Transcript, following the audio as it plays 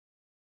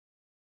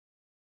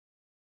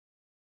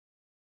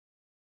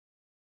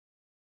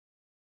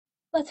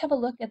Let's have a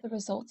look at the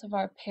results of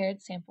our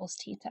paired samples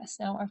t-test.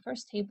 Now, our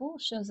first table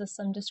shows us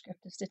some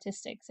descriptive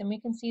statistics, and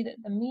we can see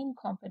that the mean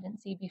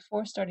competency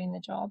before starting the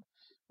job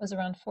was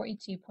around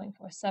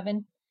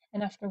 42.47,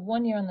 and after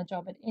 1 year on the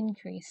job, it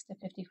increased to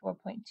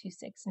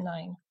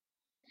 54.269.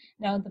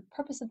 Now, the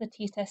purpose of the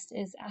t-test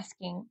is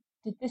asking,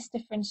 did this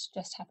difference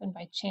just happen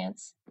by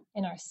chance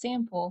in our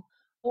sample,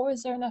 or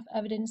is there enough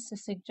evidence to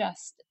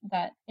suggest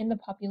that in the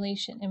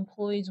population,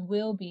 employees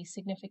will be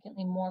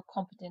significantly more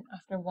competent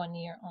after 1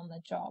 year on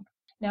the job?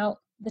 Now,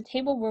 the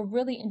table we're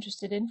really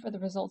interested in for the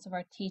results of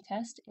our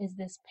t-test is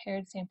this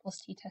paired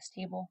samples t-test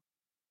table.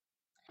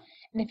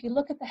 And if you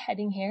look at the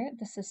heading here,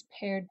 this is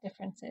paired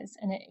differences,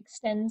 and it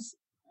extends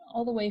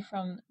all the way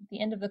from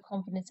the end of the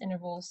confidence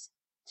intervals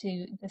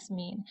to this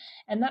mean.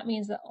 And that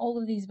means that all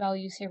of these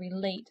values here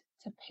relate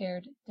to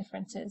paired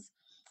differences.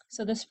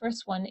 So this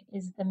first one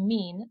is the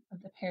mean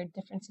of the paired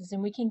differences,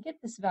 and we can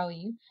get this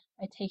value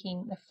by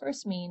taking the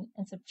first mean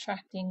and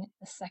subtracting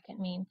the second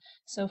mean.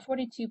 So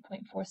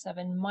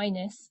 42.47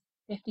 minus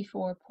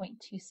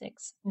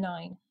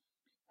 54.269.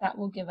 That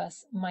will give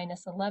us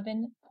minus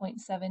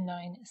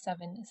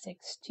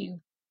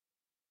 11.79762.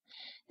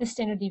 The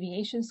standard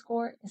deviation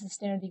score is the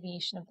standard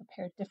deviation of the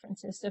paired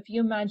differences. So if you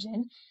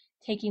imagine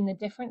taking the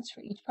difference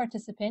for each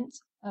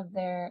participant of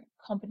their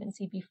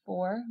competency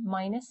before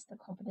minus the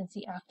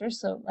competency after,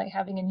 so like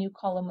having a new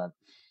column of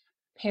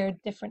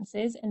paired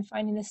differences, and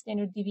finding the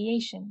standard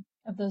deviation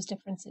of those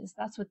differences.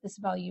 That's what this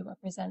value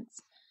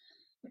represents.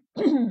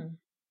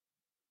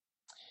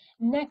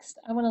 Next,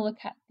 I want to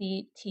look at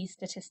the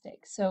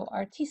t-statistic. So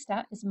our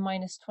t-stat is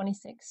minus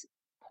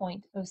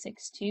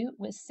 26.062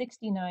 with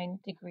 69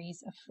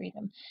 degrees of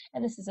freedom.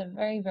 And this is a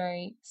very,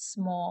 very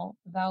small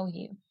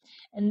value.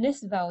 And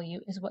this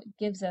value is what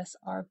gives us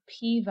our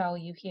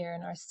p-value here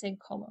in our sig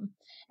column.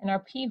 And our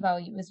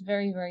p-value is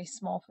very, very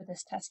small for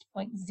this test,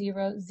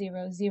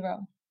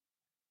 0.000.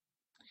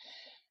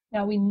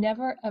 Now, we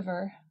never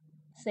ever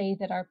say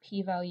that our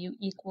p-value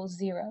equals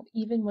 0,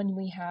 even when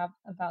we have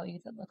a value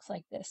that looks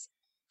like this.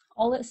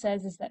 All it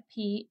says is that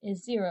p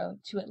is 0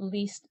 to at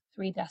least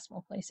 3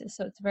 decimal places,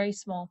 so it's very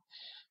small.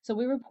 So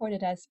we report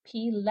it as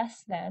p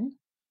less than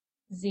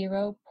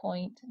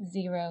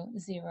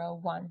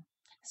 0.001.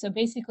 So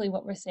basically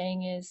what we're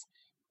saying is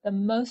the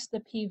most the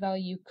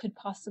p-value could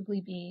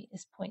possibly be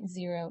is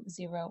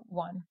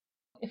 0.001.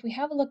 If we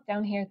have a look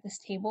down here at this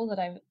table that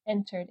I've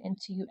entered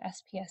into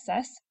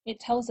SPSS,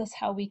 it tells us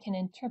how we can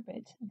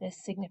interpret this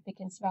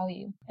significance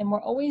value. And we're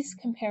always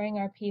comparing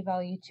our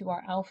p-value to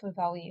our alpha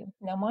value.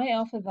 Now my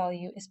alpha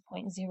value is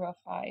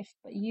 0.05,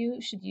 but you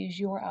should use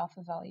your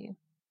alpha value.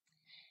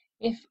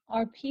 If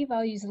our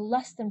p-value is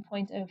less than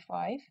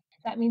 0.05,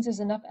 that means there's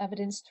enough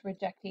evidence to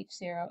reject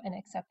H0 and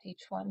accept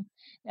H1.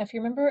 Now if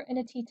you remember in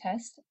a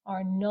t-test,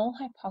 our null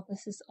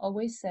hypothesis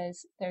always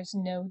says there's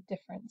no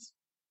difference.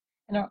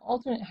 And our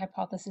alternate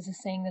hypothesis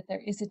is saying that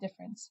there is a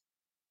difference.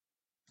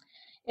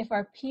 If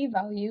our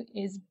p-value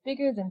is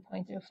bigger than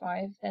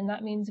 0.05, then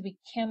that means we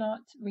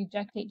cannot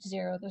reject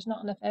H0. There's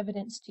not enough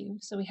evidence to,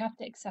 so we have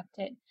to accept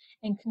it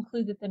and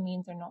conclude that the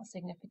means are not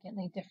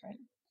significantly different.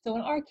 So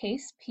in our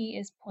case, p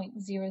is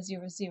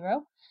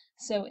 0.000,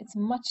 so it's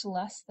much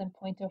less than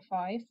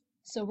 0.05.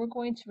 So we're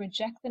going to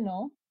reject the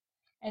null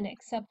and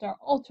accept our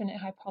alternate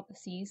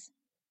hypotheses,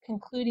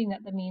 concluding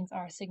that the means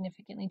are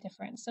significantly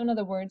different. So in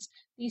other words,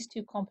 these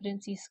two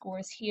competency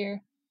scores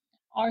here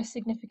are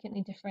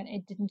significantly different.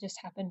 It didn't just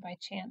happen by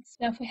chance.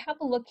 Now, if we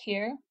have a look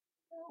here,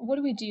 what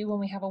do we do when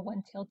we have a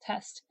one-tailed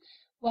test?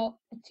 Well,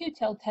 a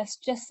two-tailed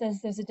test just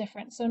says there's a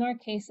difference. So in our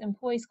case,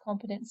 employees'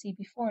 competency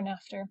before and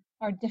after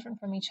are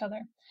different from each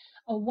other.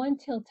 A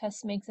one-tailed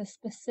test makes a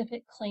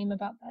specific claim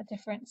about that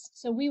difference.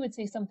 So we would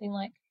say something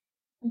like,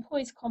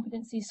 employees'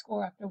 competency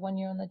score after 1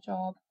 year on the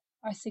job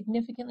are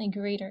significantly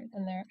greater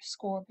than their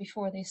score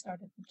before they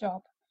started the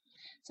job.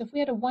 So if we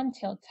had a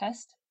one-tailed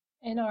test,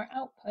 in our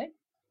output,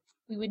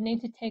 we would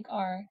need to take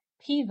our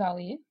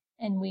p-value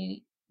and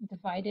we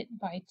divide it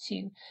by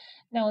 2.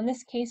 Now in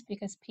this case,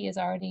 because p is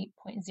already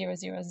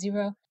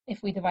 0.000,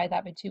 if we divide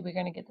that by 2, we're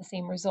going to get the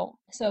same result.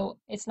 So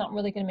it's not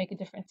really going to make a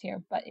difference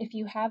here. But if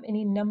you have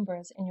any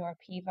numbers in your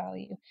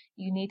p-value,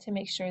 you need to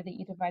make sure that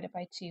you divide it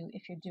by 2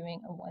 if you're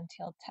doing a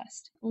one-tailed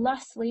test.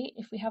 Lastly,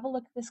 if we have a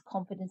look at this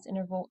confidence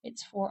interval,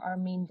 it's for our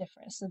mean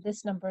difference. So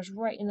this number is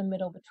right in the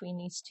middle between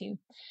these two.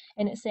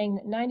 And it's saying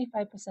that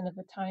 95% of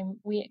the time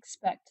we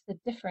expect the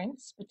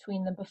difference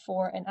between the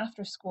before and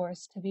after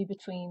scores to be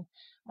between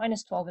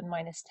minus 12 and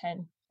minus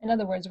 10. In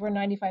other words, we're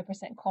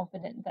 95%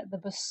 confident that the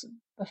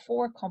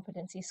before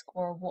competency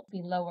score will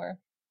be lower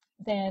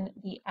than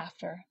the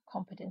after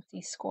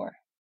competency score.